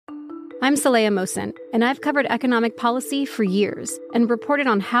I'm Saleha Mohsin, and I've covered economic policy for years and reported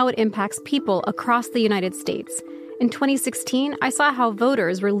on how it impacts people across the United States. In 2016, I saw how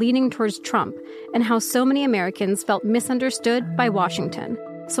voters were leaning towards Trump and how so many Americans felt misunderstood by Washington.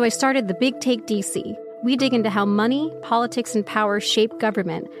 So I started The Big Take DC. We dig into how money, politics, and power shape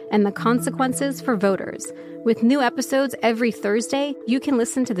government and the consequences for voters. With new episodes every Thursday, you can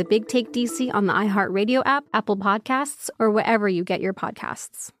listen to The Big Take DC on the iHeartRadio app, Apple Podcasts, or wherever you get your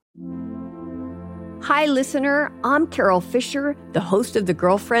podcasts. Hi, listener. I'm Carol Fisher, the host of The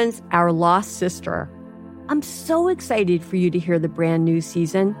Girlfriends, Our Lost Sister. I'm so excited for you to hear the brand new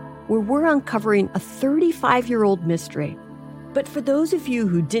season where we're uncovering a 35-year-old mystery. But for those of you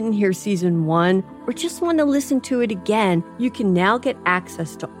who didn't hear season 1 or just want to listen to it again, you can now get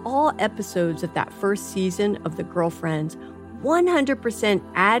access to all episodes of that first season of The Girlfriends 100%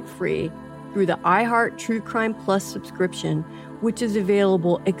 ad-free through the iHeart True Crime Plus subscription, which is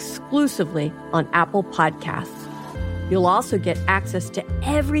available exclusively on Apple Podcasts. You'll also get access to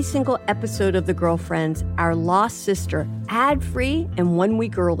every single episode of The Girlfriends, Our Lost Sister, ad-free and 1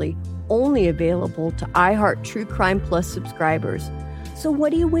 week early, only available to iHeart True Crime Plus subscribers. So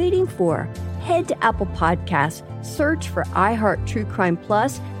what are you waiting for? Head to Apple Podcasts, search for iHeart True Crime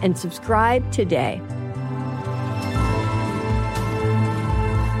Plus, and subscribe today.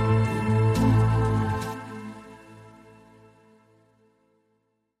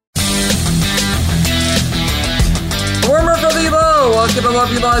 Welcome to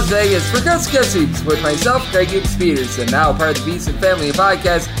lovely Las Vegas for Ghost Guessings with myself, Greg Hicks Peterson, now part of the Beast and Family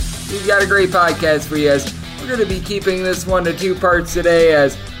podcast. We've got a great podcast for you as we're going to be keeping this one to 2 parts today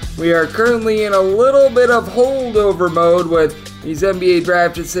as we are currently in a little bit of holdover mode with these NBA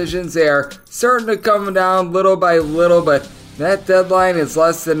draft decisions. They are starting to come down little by little, but that deadline is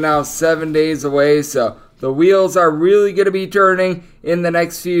less than now 7 days away, so the wheels are really going to be turning in the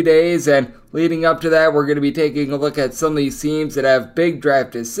next few days, and leading up to that, we're going to be taking a look at some of these teams that have big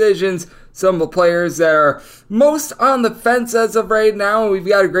draft decisions, some of the players that are most on the fence as of right now. We've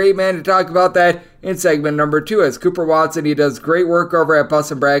got a great man to talk about that in segment number 2 as Cooper Watson. He does great work over at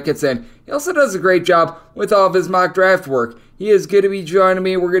Bussin' Brackets, and he also does a great job with all of his mock draft work. He is going to be joining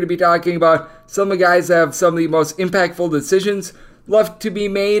me. We're going to be talking about some of the guys that have some of the most impactful decisions left to be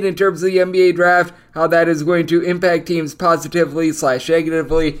made in terms of the NBA draft, how that is going to impact teams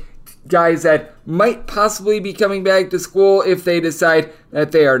positively/negatively, guys that might possibly be coming back to school if they decide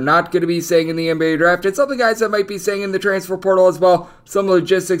that they are not going to be staying in the NBA draft, and some of the guys that might be staying in the transfer portal as well, some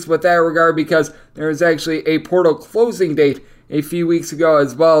logistics with that regard, because there is actually a portal closing date a few weeks ago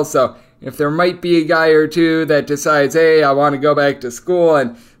as well, so if there might be a guy or two that decides, hey, I want to go back to school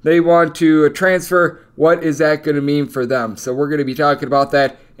and they want to transfer, what is that going to mean for them? So we're going to be talking about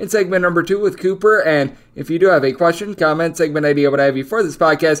that in segment number 2 with Cooper. And if you do have a question, comment, segment idea, what have you for this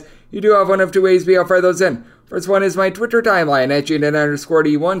podcast, you do have one of 2 ways we fire those in. First one is my Twitter timeline at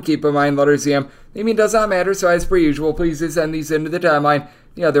 @GNN_D1. Keep in mind, letters CM. The mean does not matter, so as per usual, please do send these into the timeline.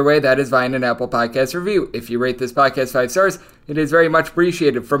 The other way, that is via an Apple Podcast review. If you rate this podcast 5 stars, it is very much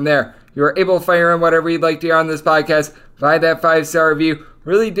appreciated. From there, you are able to fire in whatever you'd like to hear on this podcast via that 5-star review.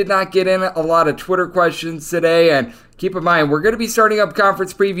 Really did not get in a lot of Twitter questions today, and keep in mind, we're going to be starting up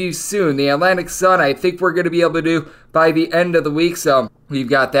conference previews soon. The Atlantic Sun, I think we're going to be able to do by the end of the week, so we've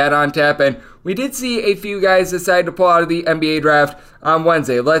got that on tap, and we did see a few guys decide to pull out of the NBA draft on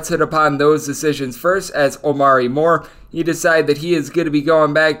Wednesday. Let's hit upon those decisions first, as Omari Moore, he decided that he is going to be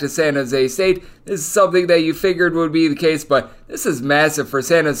going back to San Jose State. This is something that you figured would be the case, but this is massive for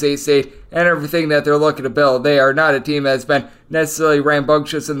San Jose State and everything that they're looking to build. They are not a team that's been necessarily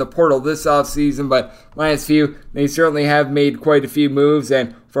rambunctious in the portal this offseason, but last few, they certainly have made quite a few moves,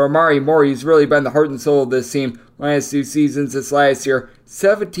 and for Omari Moore, he's really been the heart and soul of this team last 2 seasons. This last year,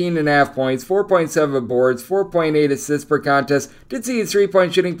 17.5 points, 4.7 boards, 4.8 assists per contest. Did see his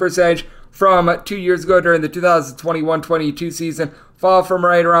 3-point shooting percentage from 2 years ago during the 2021-22 season fall from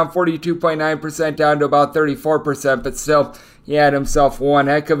right around 42.9% down to about 34%, but still, he had himself one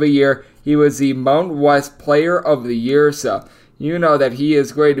heck of a year. He was the Mountain West Player of the Year, so you know that he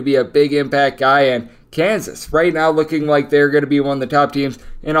is going to be a big impact guy, and Kansas right now looking like they're going to be one of the top teams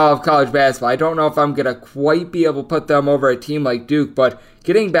in all of college basketball. I don't know if I'm going to quite be able to put them over a team like Duke, but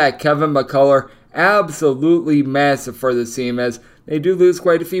getting back Kevin McCullough, absolutely massive for this team, as they do lose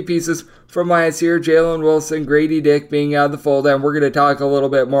quite a few pieces from last year. Jalen Wilson, Grady Dick being out of the fold, and we're going to talk a little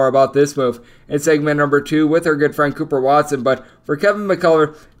bit more about this move in segment number 2 with our good friend Cooper Watson. But for Kevin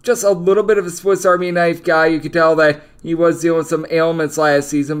McCullough, just a little bit of a Swiss Army knife guy. You could tell that he was dealing with some ailments last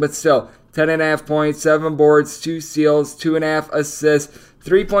season, but still, 10.5 points, 7 boards, 2 steals, 2.5 assists.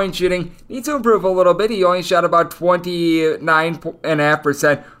 3-point shooting needs to improve a little bit. He only shot about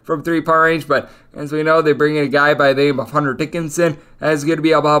 29.5% from 3-point range, but as we know, they bring in a guy by the name of Hunter Dickinson that is going to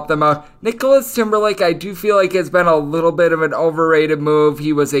be able to help them out. Nicholas Timberlake, I do feel like has been a little bit of an overrated move.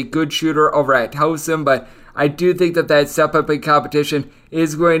 He was a good shooter over at Towson, but I do think that step up in competition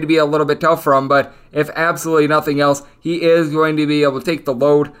is going to be a little bit tough for him, but if absolutely nothing else, he is going to be able to take the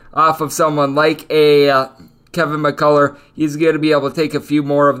load off of someone like a Kevin McCullough. He's going to be able to take a few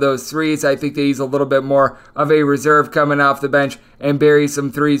more of those threes. I think that he's a little bit more of a reserve coming off the bench and bury some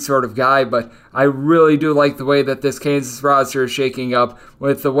threes sort of guy, but I really do like the way that this Kansas roster is shaking up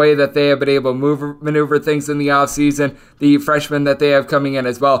with the way that they have been able to maneuver things in the offseason, the freshmen that they have coming in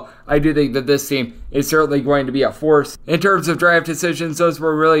as well. I do think that this team is certainly going to be a force. In terms of draft decisions, those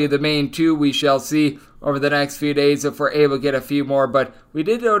were really the main two. We shall see over the next few days if we're able to get a few more, but we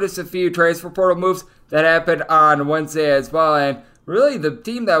did notice a few transfer portal moves that happened on Wednesday as well, and really the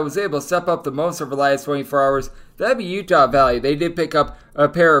team that was able to step up the most over the last 24 hours, that'd be Utah Valley. They did pick up a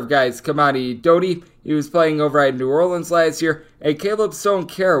pair of guys, Kamani Doty, he was playing over at New Orleans last year, and Caleb Stone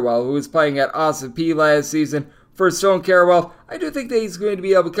Carrawell, who was playing at Austin Peay last season. For Stone Carrawell, I do think that he's going to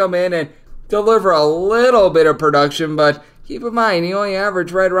be able to come in and deliver a little bit of production, but keep in mind, he only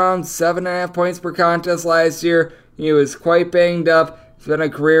averaged right around 7.5 points per contest last year. He was quite banged up. He's been a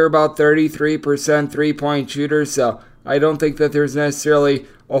career about 33% 3-point shooter, so I don't think that there's necessarily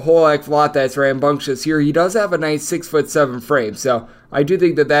a whole heck of a lot that's rambunctious here. He does have a nice 6'7" frame, so I do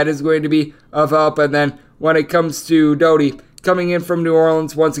think that is going to be of help. And then when it comes to Doty, coming in from New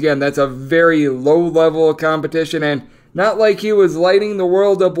Orleans, once again, that's a very low level of competition, and not like he was lighting the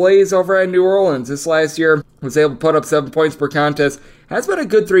world ablaze over at New Orleans. This last year was able to put up 7 points per contest. Has been a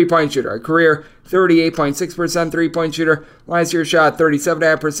good 3-point shooter. A career 38.6% 3-point shooter. Last year shot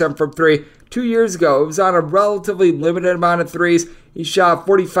 37.5% from 3. 2 years ago, it was on a relatively limited amount of threes. He shot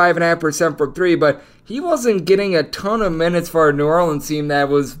 45.5% from 3, but he wasn't getting a ton of minutes for a New Orleans team that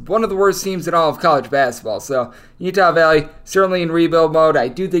was one of the worst teams in all of college basketball. So Utah Valley, certainly in rebuild mode. I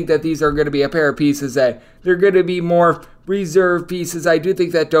do think that these are going to be a pair of pieces that they're going to be more reserve pieces. I do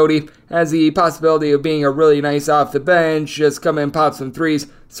think that Doty has the possibility of being a really nice off the bench, just come in, pop some threes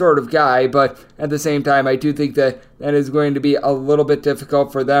sort of guy, but at the same time, I do think that is going to be a little bit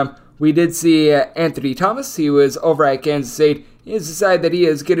difficult for them. We did see Anthony Thomas. He was over at Kansas State. He has decided that he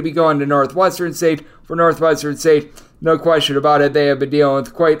is going to be going to Northwestern State. For Northwestern State, no question about it, they have been dealing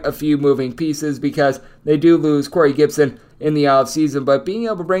with quite a few moving pieces because they do lose Corey Gibson in the offseason, but being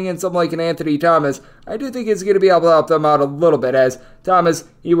able to bring in someone like an Anthony Thomas, I do think is going to be able to help them out a little bit, as Thomas,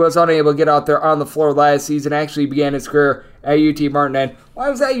 he was unable to get out there on the floor last season, actually began his career at UT Martin, and while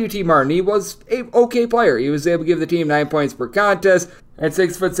he was at UT Martin, he was an okay player. He was able to give the team 9 points per contest. At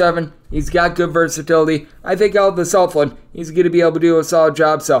 6'7", he's got good versatility. I think out of the Southland, he's going to be able to do a solid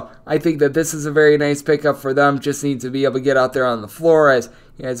job, so I think that this is a very nice pickup for them. Just needs to be able to get out there on the floor, as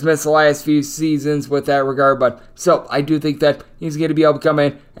he has missed the last few seasons with that regard, but so I do think that he's going to be able to come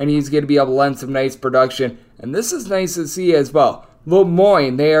in and he's going to be able to lend some nice production, and this is nice to see as well. Le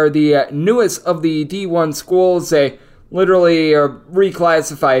Moyne, they are the newest of the D1 schools. They literally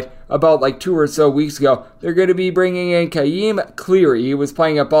reclassified about like 2 or so weeks ago. They're going to be bringing in Kaim Cleary. He was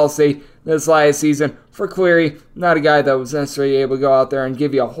playing at Ball State this last season. For Cleary, not a guy that was necessarily able to go out there and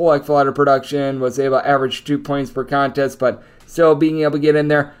give you a whole heck of a lot of production, was able to average 2 points per contest, but still being able to get in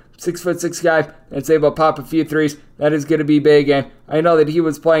there. 6'6" guy that's able to pop a few threes. That is going to be big. And I know that he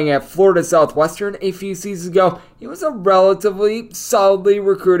was playing at Florida Southwestern a few seasons ago. He was a relatively solidly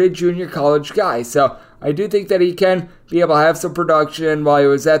recruited junior college guy. So I do think that he can be able to have some production while he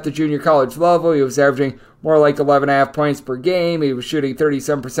was at the junior college level. He was averaging more like 11.5 points per game. He was shooting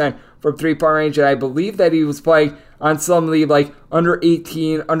 37% from 3-point range, and I believe that he was playing on some of the like under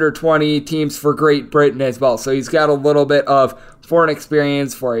 18, under 20 teams for Great Britain as well. So he's got a little bit of foreign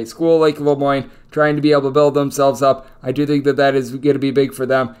experience for a school like Le Moyne, trying to be able to build themselves up. I do think that is going to be big for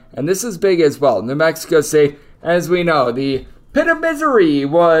them, and this is big as well. New Mexico State, as we know, the pit of misery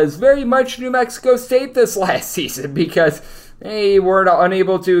was very much New Mexico State this last season because they were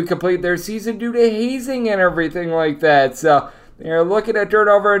unable to complete their season due to hazing and everything like that. So they're looking to turn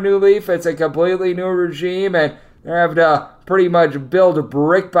over a new leaf. It's a completely new regime, and they're having to pretty much build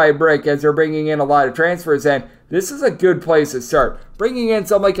brick by brick as they're bringing in a lot of transfers. And this is a good place to start. Bringing in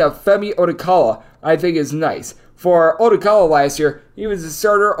someone like a Femi Odukala, I think, is nice. For Odukala last year, he was a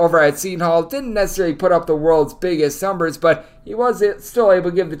starter over at Seton Hall. Didn't necessarily put up the world's biggest numbers, but he was still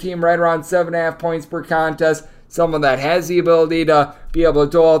able to give the team right around 7.5 points per contest, someone that has the ability to be able to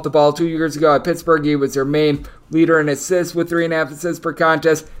dole out the ball. 2 years ago at Pittsburgh, he was their main leader in assists with 3.5 assists per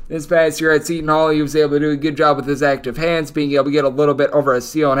contest. This past year at Seton Hall, he was able to do a good job with his active hands, being able to get a little bit over a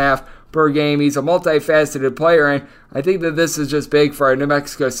steal and a half per game. He's a multifaceted player, and I think that this is just big for our New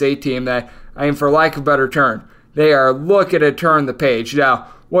Mexico State team that, for lack of a better term, they are looking to turn the page. Now,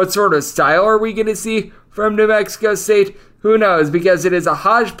 what sort of style are we going to see from New Mexico State? Who knows, because it is a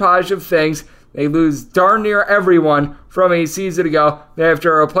hodgepodge of things. They lose darn near everyone from a season ago. They have to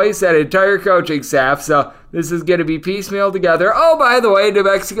replace that entire coaching staff, so this is going to be piecemeal together. Oh, by the way, New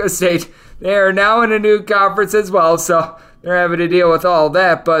Mexico State, they are now in a new conference as well, so they're having to deal with all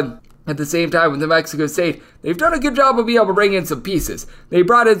that, but at the same time, with New Mexico State, they've done a good job of being able to bring in some pieces. They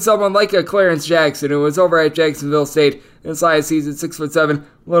brought in someone like a Clarence Jackson, who was over at Jacksonville State this last season, 6'7",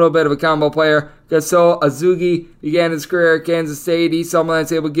 a little bit of a combo player. Gasol Azugi began his career at Kansas State. He's someone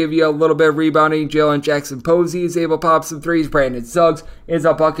that's able to give you a little bit of rebounding. Jalen Jackson Posey is able to pop some threes. Brandon Suggs is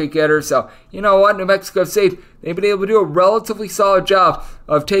a bucket getter. So, you know what? New Mexico State, they've been able to do a relatively solid job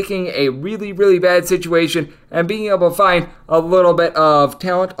of taking a really, really bad situation and being able to find a little bit of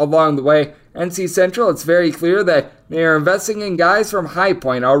talent along the way. NC Central, it's very clear that they are investing in guys from High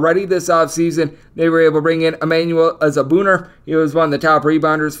Point. Already this offseason, they were able to bring in Emmanuel Azabuner. He was one of the top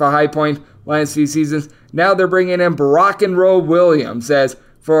rebounders for High Point last few seasons. Now they're bringing in Brock and Roll Williams. As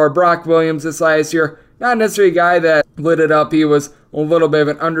for Brock Williams this last year, not necessarily a guy that lit it up. He was a little bit of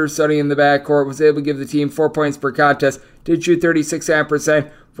an understudy in the backcourt, was able to give the team 4 points per contest, did shoot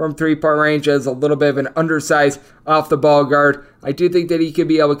 36% from three-point range as a little bit of an undersized off-the-ball guard. I do think that he could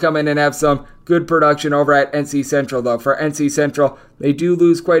be able to come in and have some good production over at NC Central, though. For NC Central, they do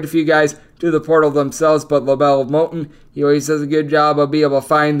lose quite a few guys to the portal themselves, but LaBelle Moton, he always does a good job of being able to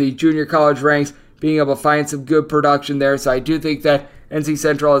find the junior college ranks, being able to find some good production there. So I do think that NC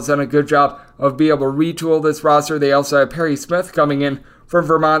Central has done a good job of being able to retool this roster. They also have Perry Smith coming in from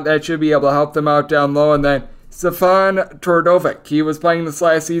Vermont. That should be able to help them out down low. And then Stefan Tordovic, he was playing this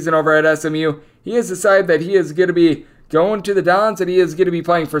last season over at SMU. He has decided that he is going to be going to the Dons and he is going to be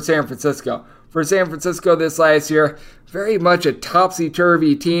playing for San Francisco. For San Francisco this last year, very much a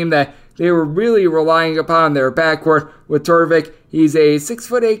topsy-turvy team that they were really relying upon their backcourt with Tordovic. He's a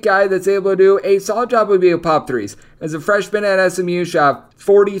 6'8" guy that's able to do a solid job of being a pop threes. As a freshman at SMU, shot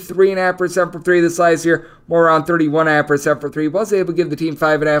 43.5% for three this last year, more around 31.5% for three. Was able to give the team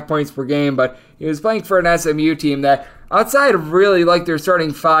 5.5 points per game, but he was playing for an SMU team that, outside of really like their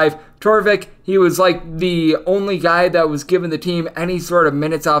starting five, Tordovic, he was like the only guy that was giving the team any sort of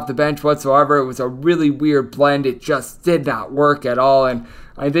minutes off the bench whatsoever. It was a really weird blend. It just did not work at all, and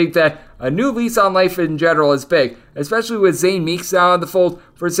I think that a new lease on life in general is big, especially with Zane Meeks now in the fold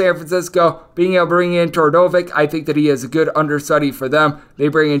for San Francisco. Being able to bring in Tordovic, I think that he is a good understudy for them. They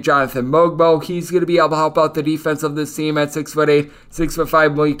bring in Jonathan Mogbo. He's going to be able to help out the defense of this team at 6'8",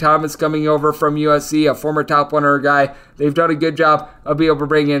 6'5". Malik Thomas coming over from USC, a former top 100 guy. They've done a good job of being able to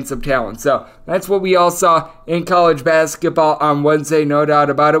bring in some talent. So that's what we all saw in college basketball on Wednesday, no doubt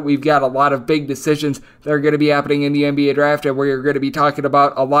about it. We've got a lot of big decisions that are going to be happening in the NBA draft, and we're going to be talking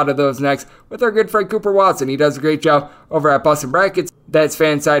about a lot of those next with our good friend Cooper Watson. He does a great job over at Bustin' Brackets. That's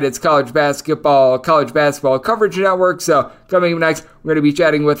Fansided's college basketball coverage network. So coming up next, we're going to be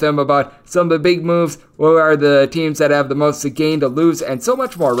chatting with him about some of the big moves, what are the teams that have the most to gain, to lose, and so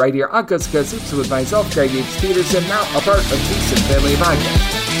much more right here on Coast to Coast Hoops with myself, Greg Eves Peterson, now a part of Beast and Family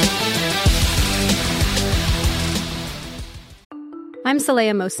Podcast. I'm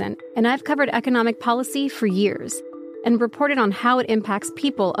Saleha Mohsin, and I've covered economic policy for years and reported on how it impacts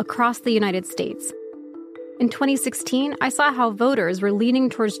people across the United States. In 2016, I saw how voters were leaning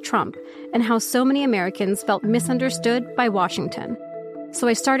towards Trump and how so many Americans felt misunderstood by Washington. So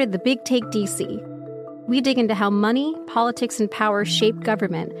I started The Big Take DC. We dig into how money, politics, and power shape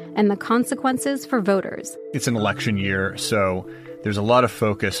government and the consequences for voters. It's an election year, so there's a lot of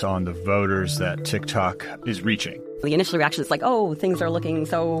focus on the voters that TikTok is reaching. The initial reaction is like, oh, things are looking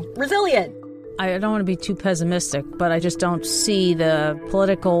so resilient. I don't want to be too pessimistic, but I just don't see the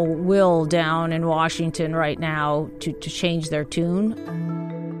political will down in Washington right now to change their tune.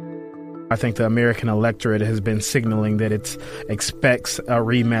 I think the American electorate has been signaling that it expects a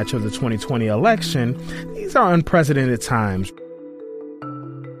rematch of the 2020 election. These are unprecedented times.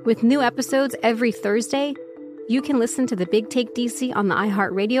 With new episodes every Thursday, you can listen to The Big Take DC on the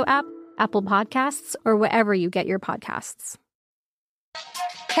iHeartRadio app, Apple Podcasts, or wherever you get your podcasts.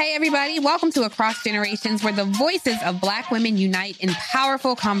 Hey, everybody. Welcome to Across Generations, where the voices of Black women unite in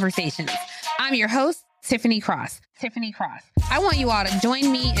powerful conversations. I'm your host, Tiffany Cross. I want you all to join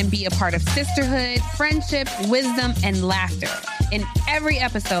me and be a part of sisterhood, friendship, wisdom, and laughter. In every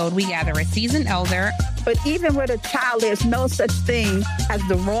episode, we gather a seasoned elder. But even with a child, there's no such thing as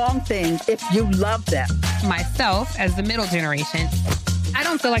the wrong thing if you love them. Myself as the middle generation. I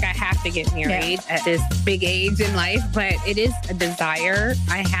don't feel like I have to get married at this big age in life, but it is a desire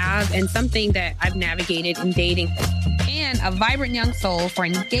I have and something that I've navigated in dating. And a vibrant young soul for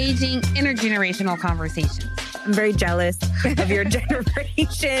engaging intergenerational conversations. I'm very jealous of your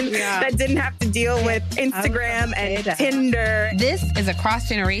generation that didn't have to deal with Instagram and Tinder. This is Across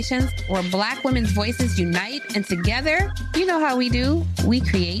Generations, where Black women's voices unite, and together, you know how we do, we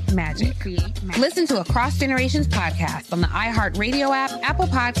create magic. Listen to Across Generations podcast on the iHeartRadio app, Apple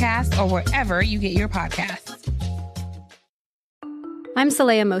Podcasts, or wherever you get your podcasts. I'm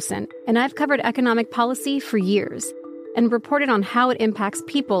Saleha Mohsin, and I've covered economic policy for years and reported on how it impacts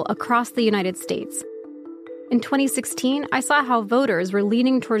people across the United States. In 2016, I saw how voters were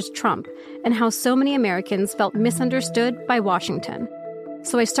leaning towards Trump and how so many Americans felt misunderstood by Washington.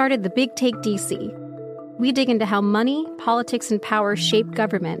 So I started The Big Take DC. We dig into how money, politics, and power shape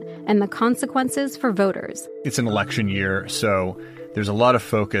government and the consequences for voters. It's an election year, so there's a lot of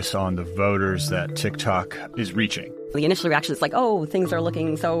focus on the voters that TikTok is reaching. The initial reaction is like, oh, things are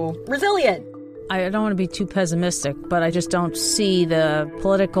looking so resilient. I don't want to be too pessimistic, but I just don't see the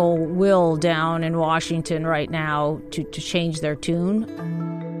political will down in Washington right now to change their tune.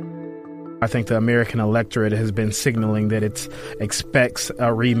 I think the American electorate has been signaling that it expects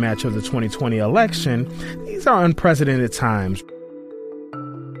a rematch of the 2020 election. These are unprecedented times.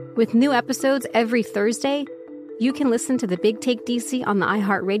 With new episodes every Thursday, you can listen to The Big Take DC on the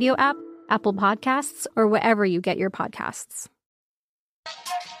iHeartRadio app, Apple Podcasts, or wherever you get your podcasts.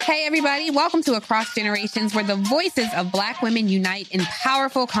 Hey, everybody. Welcome to Across Generations, where the voices of Black women unite in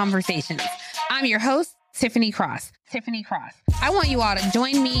powerful conversations. I'm your host, Tiffany Cross. I want you all to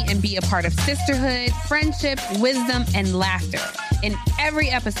join me and be a part of sisterhood, friendship, wisdom, and laughter. In every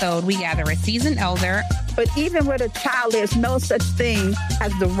episode, we gather a seasoned elder. But even with a child, there's no such thing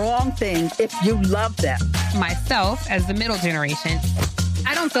as the wrong thing if you love them. Myself as the middle generation.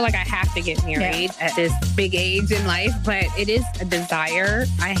 I don't feel like I have to get married at this big age in life, but it is a desire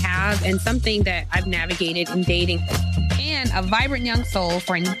I have and something that I've navigated in dating. And a vibrant young soul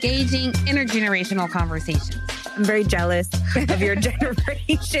for engaging intergenerational conversations. I'm very jealous of your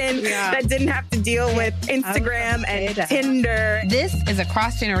generation that didn't have to deal with Instagram and Tinder. This is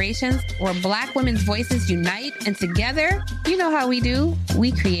Across Generations, where Black women's voices unite, and together, you know how we do,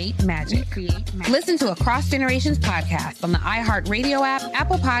 we create magic. Listen to Across Generations podcast on the iHeartRadio app,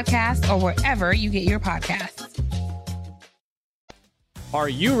 Apple Podcasts, or wherever you get your podcasts. Are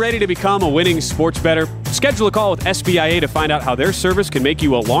you ready to become a winning sports bettor? Schedule a call with SBIA to find out how their service can make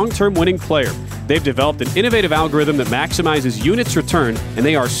you a long-term winning player. They've developed an innovative algorithm that maximizes units return, and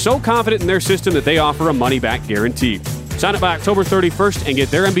they are so confident in their system that they offer a money-back guarantee. Sign up by October 31st and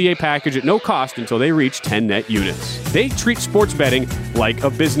get their MBA package at no cost until they reach 10 net units. They treat sports betting like a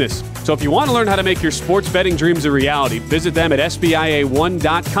business. So if you want to learn how to make your sports betting dreams a reality, visit them at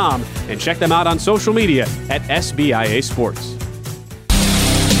SBIA1.com and check them out on social media at SBIA Sports.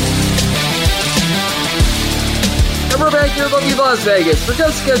 And we're back here in lovely Las Vegas for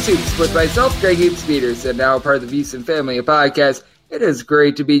Coast to Coast Hoops with myself, Greg Hoops Peterson, now part of the VSiN Family Podcast. It is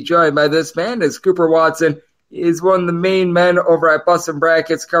great to be joined by this man, as Cooper Watson is one of the main men over at Bussin'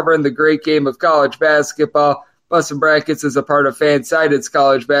 Brackets covering the great game of college basketball. Bussin' Brackets is a part of Fansided's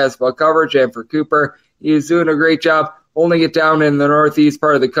college basketball coverage, and for Cooper, he is doing a great job holding it down in the northeast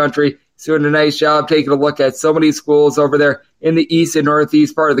part of the country. He's doing a nice job taking a look at so many schools over there in the east and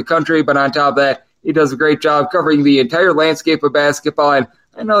northeast part of the country, but on top of that, he does a great job covering the entire landscape of basketball, and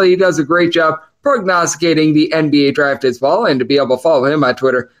I know he does a great job prognosticating the NBA draft as well. And to be able to follow him on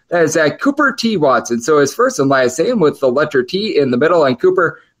Twitter, that is at Cooper T. Watson. So his first and last name with the letter T in the middle. And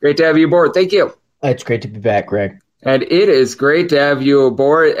Cooper, great to have you aboard. Thank you. It's great to be back, Greg. And it is great to have you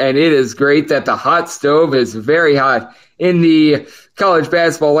aboard, and it is great that the hot stove is very hot in the college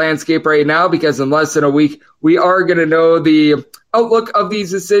basketball landscape right now, because in less than a week, we are going to know the outlook of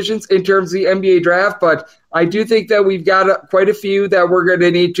these decisions in terms of the NBA draft. But I do think that we've got quite a few that we're going to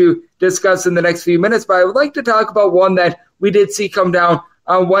need to discuss in the next few minutes. But I would like to talk about one that we did see come down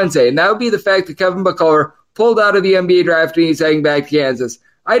on Wednesday, and that would be the fact that Kevin McCullough pulled out of the NBA draft and he's heading back to Kansas.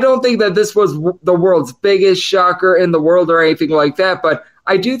 I don't think that this was the world's biggest shocker in the world or anything like that, but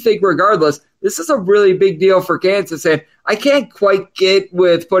I do think regardless, this is a really big deal for Kansas, and I can't quite get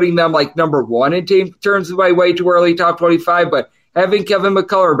with putting them like number one in terms of my way too early top 25, but having Kevin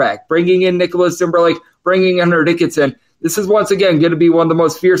McCullough back, bringing in Nicholas Timberlake, bringing in Hunter Dickinson, this is once again going to be one of the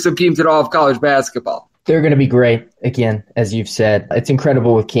most fearsome teams in all of college basketball. They're going to be great, again, as you've said. It's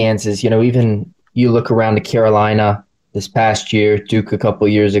incredible with Kansas. You know, even you look around to Carolina, this past year, Duke a couple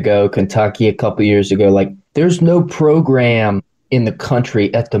years ago, Kentucky a couple years ago. Like, there's no program in the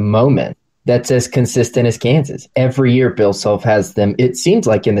country at the moment that's as consistent as Kansas. Every year, Bill Self has them, it seems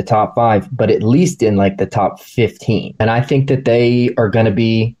like in the top 5, but at least in like the top 15. And I think that they are going to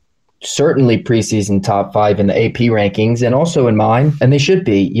be certainly preseason top 5 in the AP rankings and also in mine. And they should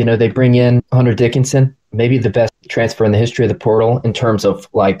be. You know, they bring in Hunter Dickinson, maybe the best transfer in the history of the portal in terms of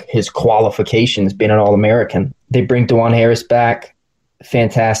like his qualifications being an All-American. They bring DeJuan Harris back,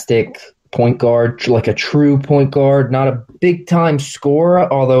 fantastic point guard, like a true point guard, not a big-time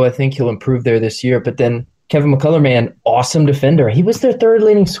scorer, although I think he'll improve there this year. But then Kevin McCullough, man, awesome defender. He was their 3rd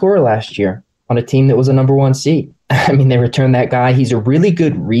leading scorer last year on a team that was a number 1 seed. I mean, they returned that guy. He's a really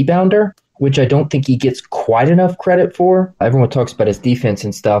good rebounder, which I don't think he gets quite enough credit for. Everyone talks about his defense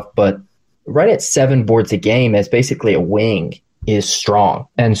and stuff, but right at 7 boards a game as basically a wing is strong.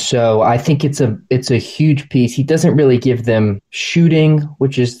 And so I think it's a huge piece. He doesn't really give them shooting,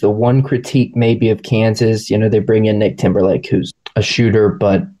 which is the one critique maybe of Kansas. You know, they bring in Nick Timberlake, who's a shooter,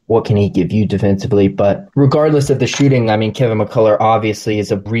 but what can he give you defensively? But regardless of the shooting, I mean, Kevin McCullough obviously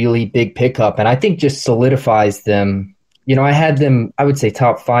is a really big pickup, and I think just solidifies them. You know, I had them, I would say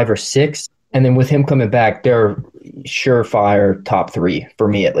top 5 or 6, and then with him coming back, they're surefire top 3 for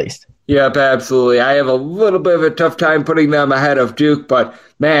me at least. Yep, absolutely. I have a little bit of a tough time putting them ahead of Duke, but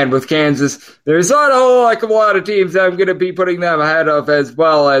man, with Kansas, there's not a whole heck of a lot of teams that I'm going to be putting them ahead of, as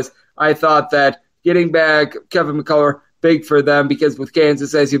well as I thought that getting back Kevin McCullough, big for them, because with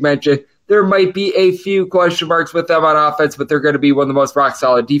Kansas, as you mentioned, there might be a few question marks with them on offense, but they're going to be one of the most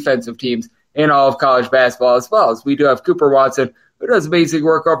rock-solid defensive teams in all of college basketball, as well as we do have Cooper Watson, who does amazing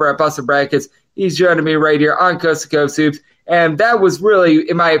work over at Bustin' Brackets. He's joining me right here on Coast to Coast Hoops. And that was really,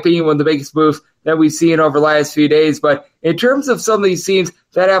 in my opinion, one of the biggest moves that we've seen over the last few days. But in terms of some of these teams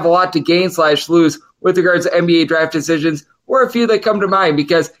that have a lot to gain/lose with regards to NBA draft decisions, or a few that come to mind,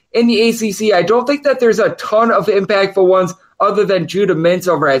 because in the ACC, I don't think that there's a ton of impactful ones other than Judah Mintz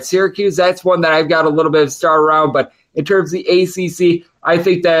over at Syracuse. That's one that I've got a little bit of star around. But in terms of the ACC, I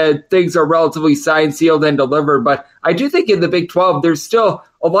think that things are relatively signed, sealed, and delivered. But I do think in the Big 12, there's still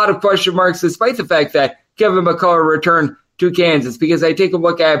a lot of question marks, despite the fact that Kevin McCullough returned to Kansas, because I take a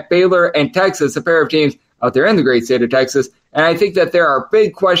look at Baylor and Texas, a pair of teams out there in the great state of Texas, and I think that there are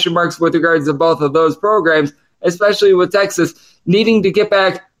big question marks with regards to both of those programs, especially with Texas needing to get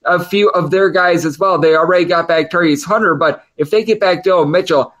back a few of their guys as well. They already got back Tyrese Hunter, but if they get back Dylan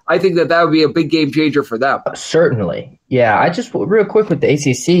Mitchell, I think that would be a big game changer for them. Certainly. Yeah, I just, real quick with the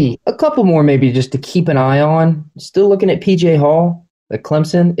ACC, a couple more maybe just to keep an eye on. Still looking at PJ Hall at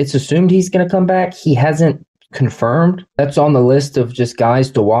Clemson. It's assumed he's going to come back. He hasn't confirmed. That's on the list of just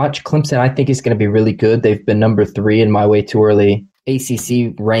guys to watch. Clemson, I think, is going to be really good. They've been number 3 in my way too early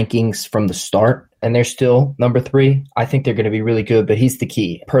ACC rankings from the start, and they're still number 3. I think they're going to be really good, but he's the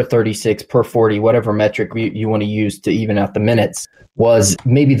key. Per 36, per 40, whatever metric you want to use to even out the minutes, was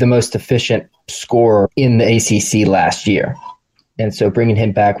maybe the most efficient scorer in the ACC last year. And so bringing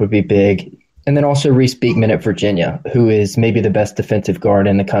him back would be big. And then also Reese Beekman at Virginia, who is maybe the best defensive guard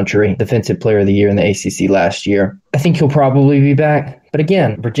in the country, defensive player of the year in the ACC last year. I think he'll probably be back. But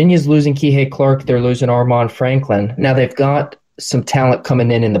again, Virginia's losing Kihei Clark. They're losing Armand Franklin. Now they've got some talent coming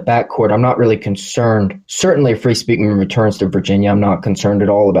in the backcourt. I'm not really concerned. Certainly if Reese Beekman returns to Virginia, I'm not concerned at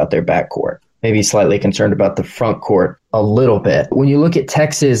all about their backcourt. Maybe slightly concerned about the front court a little bit. When you look at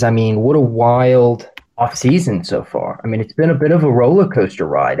Texas, I mean, what a wild off-season so far. I mean, it's been a bit of a roller coaster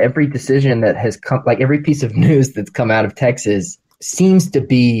ride. Every decision that has come, like every piece of news that's come out of Texas seems to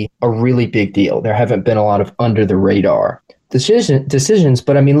be a really big deal. There haven't been a lot of under-the-radar decisions.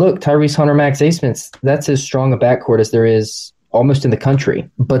 But I mean, look, Tyrese Hunter, Max Abmas, that's as strong a backcourt as there is almost in the country.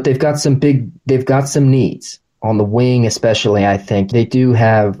 But they've got some needs on the wing, especially. I think they do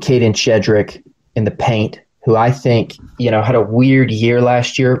have Caden Shedrick in the paint, who I think, had a weird year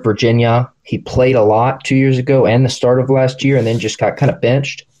last year at Virginia. He played a lot 2 years ago and the start of last year, and then just got kind of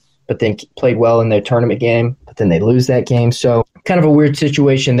benched, but then played well in their tournament game, but then they lose that game. So kind of a weird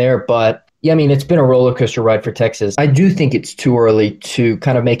situation there. But yeah, I mean, it's been a roller coaster ride for Texas. I do think it's too early to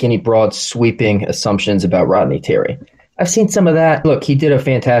kind of make any broad sweeping assumptions about Rodney Terry. I've seen some of that. Look, he did a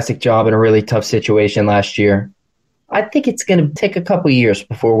fantastic job in a really tough situation last year. I think it's going to take a couple of years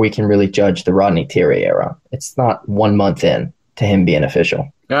before we can really judge the Rodney Terry era. It's not 1 month in to him being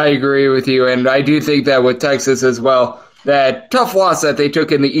official. I agree with you, and I do think that with Texas as well, that tough loss that they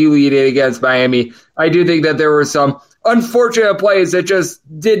took in the Elite Eight against Miami, I do think that there were some unfortunate plays that just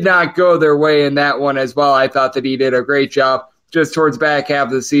did not go their way in that one as well. I thought that he did a great job just towards back half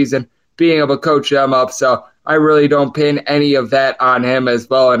of the season being able to coach them up, so I really don't pin any of that on him as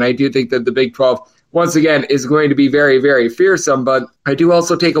well, and I do think that the Big 12 once again, is going to be very, very fearsome. But I do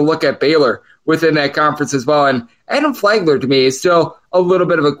also take a look at Baylor within that conference as well. And Adam Flagler, to me, is still a little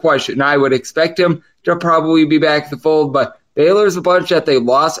bit of a question. I would expect him to probably be back in the fold, but Baylor's a bunch that they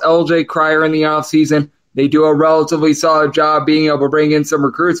lost LJ Cryer in the offseason. They do a relatively solid job being able to bring in some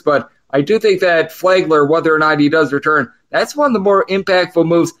recruits, but I do think that Flagler, whether or not he does return, that's one of the more impactful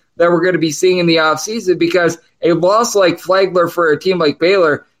moves that we're going to be seeing in the offseason, because a loss like Flagler for a team like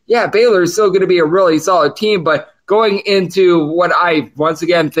Baylor, yeah, Baylor is still going to be a really solid team, but going into what I, once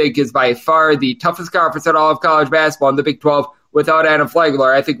again, think is by far the toughest conference in all of college basketball in the Big 12 without Adam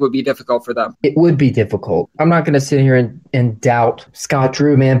Flagler, I think would be difficult for them. It would be difficult. I'm not going to sit here and doubt Scott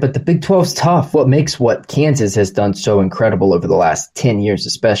Drew, man, but the Big 12's tough. What makes what Kansas has done so incredible over the last 10 years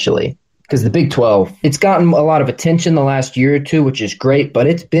especially, because the Big 12, it's gotten a lot of attention the last year or two, which is great, but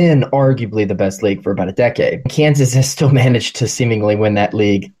it's been arguably the best league for about a decade. Kansas has still managed to seemingly win that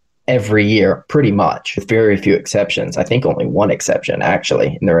league every year, pretty much, with very few exceptions. I think only one exception,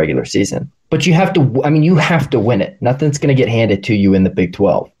 actually, in the regular season. But you have to win it. Nothing's going to get handed to you in the Big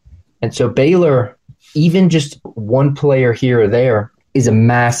 12. And so Baylor, even just one player here or there, is a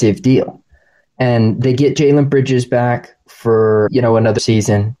massive deal. And they get Jalen Bridges back for, another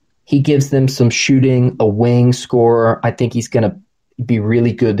season. He gives them some shooting, a wing scorer. I think he's going to be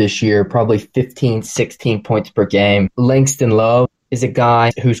really good this year, probably 15, 16 points per game. Langston Love is a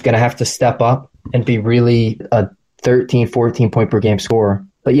guy who's going to have to step up and be really a 13, 14 point per game scorer.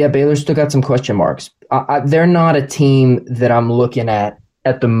 But yeah, Baylor's still got some question marks. They're not a team that I'm looking at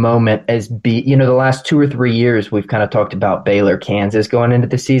the moment as the last 2 or 3 years we've kind of talked about Baylor, Kansas going into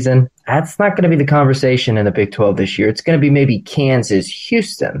the season. That's not going to be the conversation in the Big 12 this year. It's going to be maybe Kansas,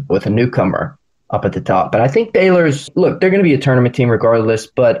 Houston with a newcomer up at the top. But I think Baylor's, they're going to be a tournament team regardless,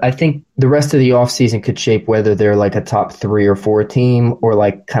 but I think the rest of the offseason could shape whether they're like a top 3 or 4 team or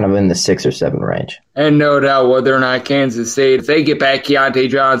like kind of in the 6 or 7 range. And no doubt whether or not Kansas State, if they get back Keontae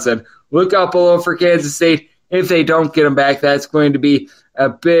Johnson, look up below for Kansas State. If they don't get him back, that's going to be a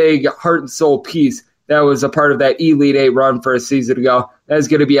big heart and soul piece that was a part of that Elite Eight run for a season ago. That's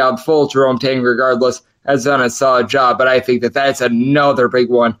going to be out full. Jerome Tang, regardless, has done a solid job, but I think that that's another big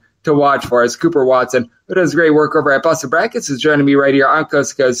one to watch for as Cooper Watson, who does great work over at Busted Brackets, is joining me right here on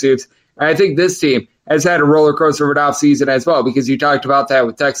Coast to Coast Hoops. And I think this team has had a roller coaster of an offseason as well, because you talked about that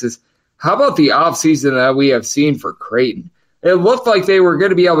with Texas. How about the offseason that we have seen for Creighton? It looked like they were going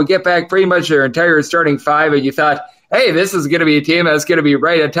to be able to get back pretty much their entire starting 5, and you thought, hey, this is going to be a team that's going to be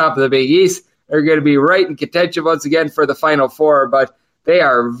right at top of the Big East. They're going to be right in contention once again for the Final Four, but they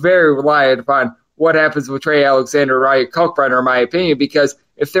are very reliant upon what happens with Trey Alexander, Ryan Kalkbrenner, in my opinion, because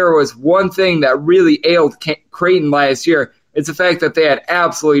if there was one thing that really ailed Creighton last year, it's the fact that they had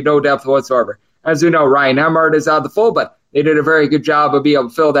absolutely no depth whatsoever. As we know, Ryan Hemard is out of the fold, but they did a very good job of being able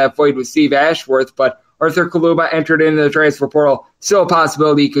to fill that void with Steve Ashworth, but Arthur Kaluma entered into the transfer portal. Still a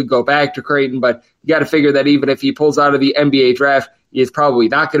possibility he could go back to Creighton, but you got to figure that even if he pulls out of the NBA draft, he is probably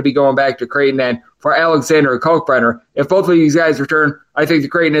not going to be going back to Creighton. And for Alexander and Kalkbrenner, if both of these guys return, I think the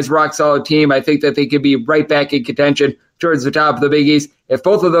Creighton is a rock-solid team. I think that they could be right back in contention towards the top of the Big East. If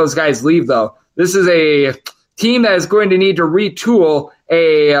both of those guys leave, though, this is a team that is going to need to retool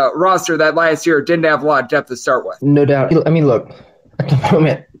a roster that last year didn't have a lot of depth to start with. No doubt. I mean, look, at the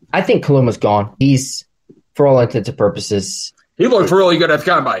moment, I think Kaluma's gone. He's, for all intents and purposes, he looked really good at the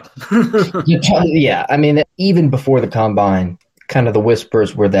Combine. Yeah, I mean, even before the Combine, kind of the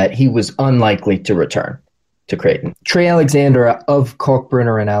whispers were that he was unlikely to return to Creighton. Trey Alexander, of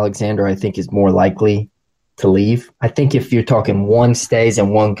Kalkbrenner and Alexander, I think is more likely to leave. I think if you're talking one stays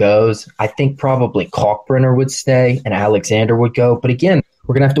and one goes, I think probably Kalkbrenner would stay and Alexander would go. But again,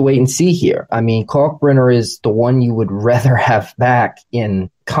 we're going to have to wait and see here. I mean, Kalkbrenner is the one you would rather have back in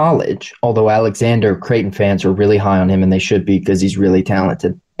college, although Alexander, Creighton fans are really high on him, and they should be because he's really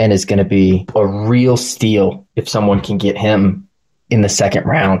talented and is going to be a real steal if someone can get him in the second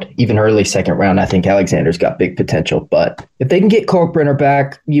round, even early second round. I think Alexander's got big potential. But if they can get Kalkbrenner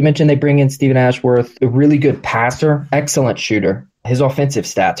back, you mentioned they bring in Stephen Ashworth, a really good passer, excellent shooter. His offensive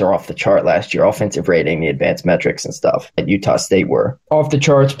stats are off the chart last year. Offensive rating, the advanced metrics and stuff at Utah State were off the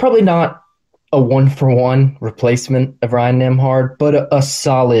charts. Probably not a 1-for-1 replacement of Ryan Nembhard, but a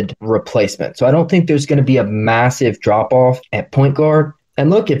solid replacement. So I don't think there's going to be a massive drop-off at point guard. And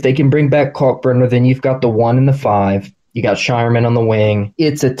look, if they can bring back Kalkbrenner, then you've got the 1 and the 5. You got Shireman on the wing.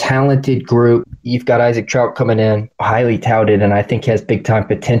 It's a talented group. You've got Isaac Trout coming in, highly touted, and I think has big-time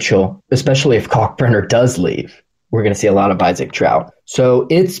potential, especially if Kalkbrenner does leave. We're going to see a lot of Isaac Trout. So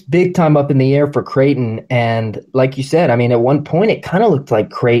it's big time up in the air for Creighton. And like you said, I mean, at one point, it kind of looked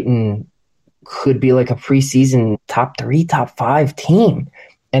like Creighton could be like a preseason top 3, top 5 team.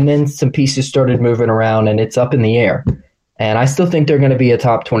 And then some pieces started moving around, and it's up in the air. And I still think they're going to be a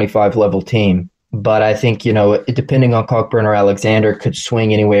top 25 level team. But I think, depending on Cockburn or Alexander, could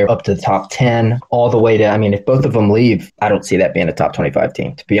swing anywhere up to the top 10, all the way to, if both of them leave, I don't see that being a top 25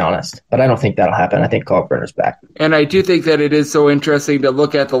 team, to be honest. But I don't think that'll happen. I think Cockburner's back. And I do think that it is so interesting to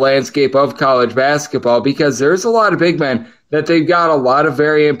look at the landscape of college basketball, because there's a lot of big men that they've got a lot of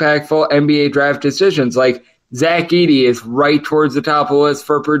very impactful NBA draft decisions. Like Zach Edey is right towards the top of the list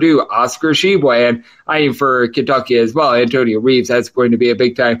for Purdue. Oscar Tshiebwe, and for Kentucky as well. Antonio Reeves, that's going to be a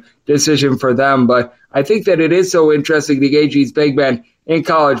big-time decision for them. But I think that it is so interesting to gauge these big men in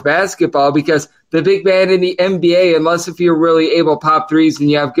college basketball, because the big man in the NBA, unless if you're really able to pop threes and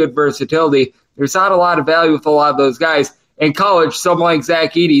you have good versatility, there's not a lot of value with a lot of those guys. In college, someone like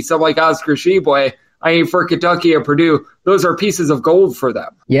Zach Edey, someone like Oscar Tshiebwe, for Kentucky or Purdue, those are pieces of gold for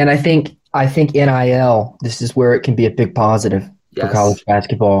them. Yeah, and I think NIL, this is where it can be a big positive for college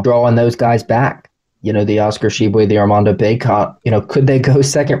basketball. Drawing those guys back. The Oscar Tshiebwe, the Armando Bacot, could they go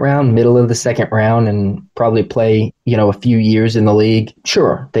second round, middle of the second round, and probably play, a few years in the league?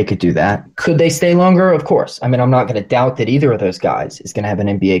 Sure, they could do that. Could they stay longer? Of course. I'm not going to doubt that either of those guys is going to have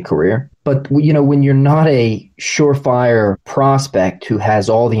an NBA career. But, when you're not a surefire prospect who has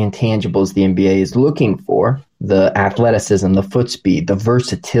all the intangibles the NBA is looking for, the athleticism, the foot speed, the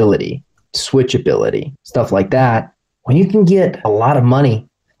versatility, switchability, stuff like that, when you can get a lot of money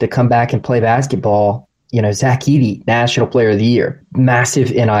to come back and play basketball, Zach Edey, National Player of the Year,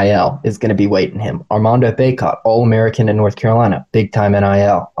 massive NIL is going to be waiting him. Armando Bacot, All-American in North Carolina, big-time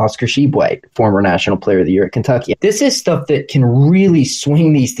NIL. Oscar Tshiebwe, former National Player of the Year at Kentucky. This is stuff that can really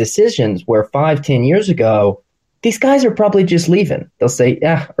swing these decisions where 5-10 years ago, these guys are probably just leaving. They'll say,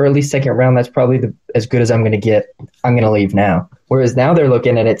 early second round, that's probably as good as I'm going to get. I'm going to leave now. Whereas now they're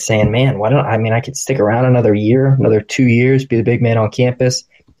looking at it saying, man, I could stick around another year, another 2 years, be the big man on campus,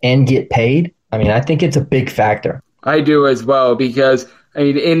 and get paid. I think it's a big factor. I do as well, because,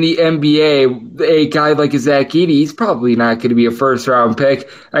 in the NBA, a guy like Zach Edey, he's probably not going to be a first-round pick.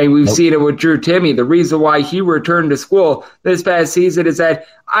 We've seen it with Drew Timme. The reason why he returned to school this past season is that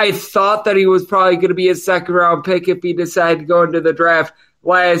I thought that he was probably going to be a second-round pick if he decided to go into the draft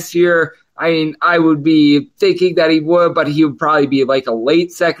last year. I would be thinking that he would, but he would probably be like a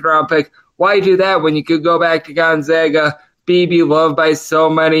late second-round pick. Why do that when you could go back to Gonzaga, be loved by so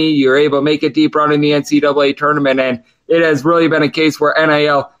many, you're able to make a deep run in the NCAA tournament, and it has really been a case where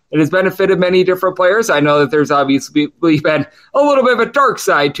NIL, it has benefited many different players. I know that there's obviously been a little bit of a dark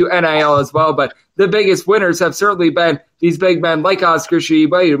side to NIL as well, but the biggest winners have certainly been these big men like Oscar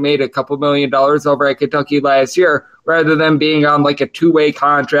Tshiebwe, who made a couple $1 million over at Kentucky last year, rather than being on like a two-way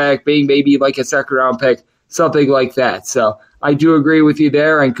contract, being maybe like a second-round pick, something like that. So I do agree with you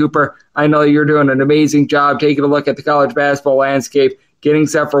there. And Cooper, I know you're doing an amazing job taking a look at the college basketball landscape, getting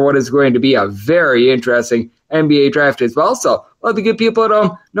set for what is going to be a very interesting NBA draft as well. So let the good people at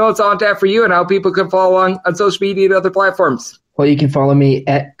home know what's on tap for you and how people can follow along on social media and other platforms. Well, you can follow me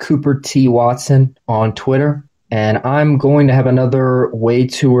at Cooper T. Watson on Twitter. And I'm going to have another way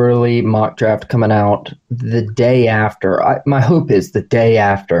too early mock draft coming out the day after. My hope is the day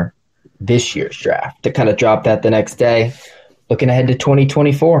after this year's draft to kind of drop that the next day, looking ahead to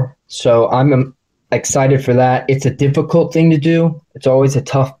 2024. So I'm excited for that. It's a difficult thing to do. It's always a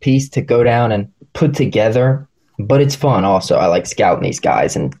tough piece to go down and put together, but it's fun also. I like scouting these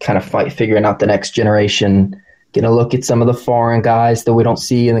guys and kind of figuring out the next generation, getting a look at some of the foreign guys that we don't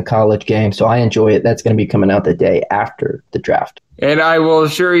see in the college game. So I enjoy it. That's going to be coming out the day after the draft. And I will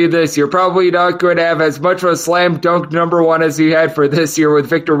assure you this, you're probably not going to have as much of a slam dunk number one as you had for this year with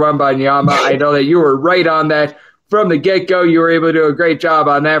Victor Wembanyama. I know that you were right on that from the get-go. You were able to do a great job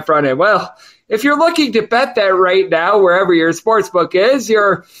on that front. And, well, if you're looking to bet that right now, wherever your sportsbook is,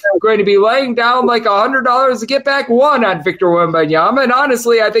 you're going to be laying down like $100 to get back one on Victor Wembanyama. And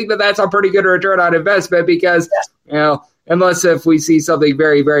honestly, I think that that's a pretty good return on investment because, unless if we see something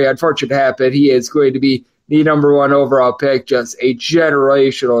very, very unfortunate happen, he is going to be the number one overall pick, just a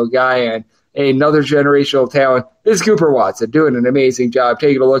generational guy and another generational talent. This is Cooper Watson doing an amazing job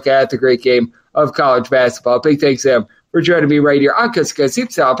taking a look at the great game of college basketball. Big thanks to him for joining me right here on Coast to Coast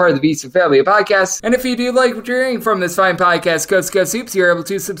Hoops, part of the VSiN family of podcasts. And if you do like what you're hearing from this fine podcast, Coast to Coast Hoops, you're able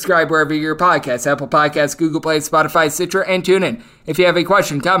to subscribe wherever your podcasts, Apple Podcasts, Google Play, Spotify, Stitcher, and TuneIn. If you have a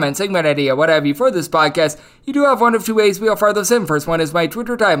question, comment, segment idea, what have you for this podcast, you do have one of two ways we'll fire those in. First one is my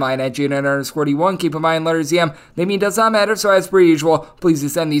Twitter timeline at GNN_D1. Keep in mind, letters EM, they mean does not matter, so as per usual, please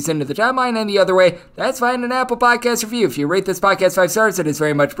just send these into the timeline. And the other way, that's fine, an Apple Podcast review. If you rate this podcast 5 stars, it is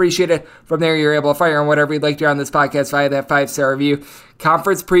very much appreciated. From there, you're able to fire on whatever you'd like to hear on this podcast via that 5-star review.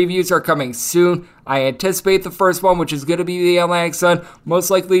 Conference previews are coming soon. I anticipate the first one, which is going to be the Atlantic Sun, most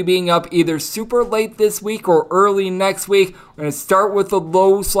likely being up either super late this week or early next week. We're going to start with the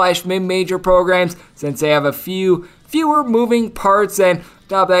low/mid-major programs since they have a fewer moving parts, and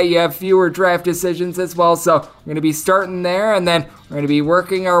top of that, you have fewer draft decisions as well. So we're going to be starting there, and then we're going to be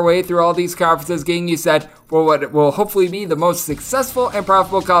working our way through all these conferences, getting you set for what will hopefully be the most successful and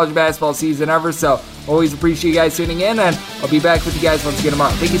profitable college basketball season ever. So always appreciate you guys tuning in, and I'll be back with you guys once again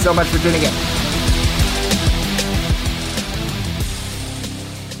tomorrow. Thank you so much for tuning in.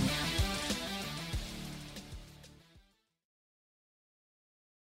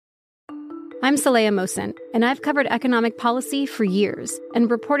 I'm Saleha Mohsin, and I've covered economic policy for years and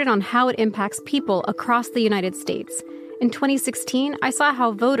reported on how it impacts people across the United States. In 2016, I saw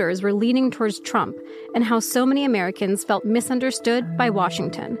how voters were leaning towards Trump and how so many Americans felt misunderstood by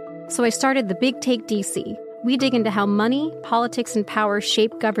Washington. So I started The Big Take DC. We dig into how money, politics, and power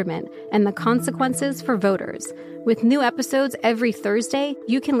shape government and the consequences for voters. With new episodes every Thursday,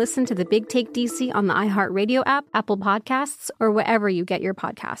 you can listen to The Big Take DC on the iHeartRadio app, Apple Podcasts, or wherever you get your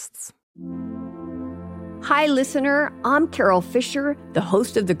podcasts. Hi, listener. I'm Carol Fisher, the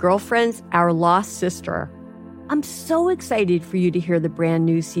host of The Girlfriends, Our Lost Sister. I'm so excited for you to hear the brand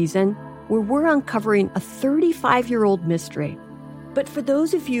new season where we're uncovering a 35-year-old mystery. But for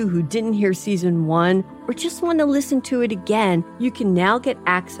those of you who didn't hear season 1 or just want to listen to it again, you can now get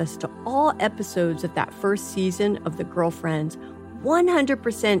access to all episodes of that first season of The Girlfriends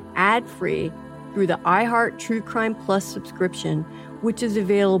 100% ad-free through the iHeart True Crime Plus subscription, which is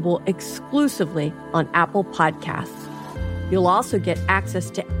available exclusively on Apple Podcasts. You'll also get access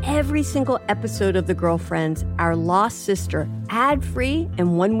to every single episode of The Girlfriends, Our Lost Sister, ad-free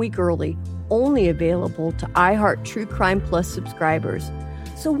and 1 week early, only available to iHeart True Crime Plus subscribers.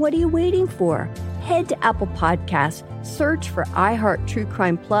 So what are you waiting for? Head to Apple Podcasts, search for iHeart True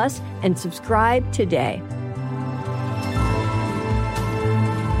Crime Plus, and subscribe today.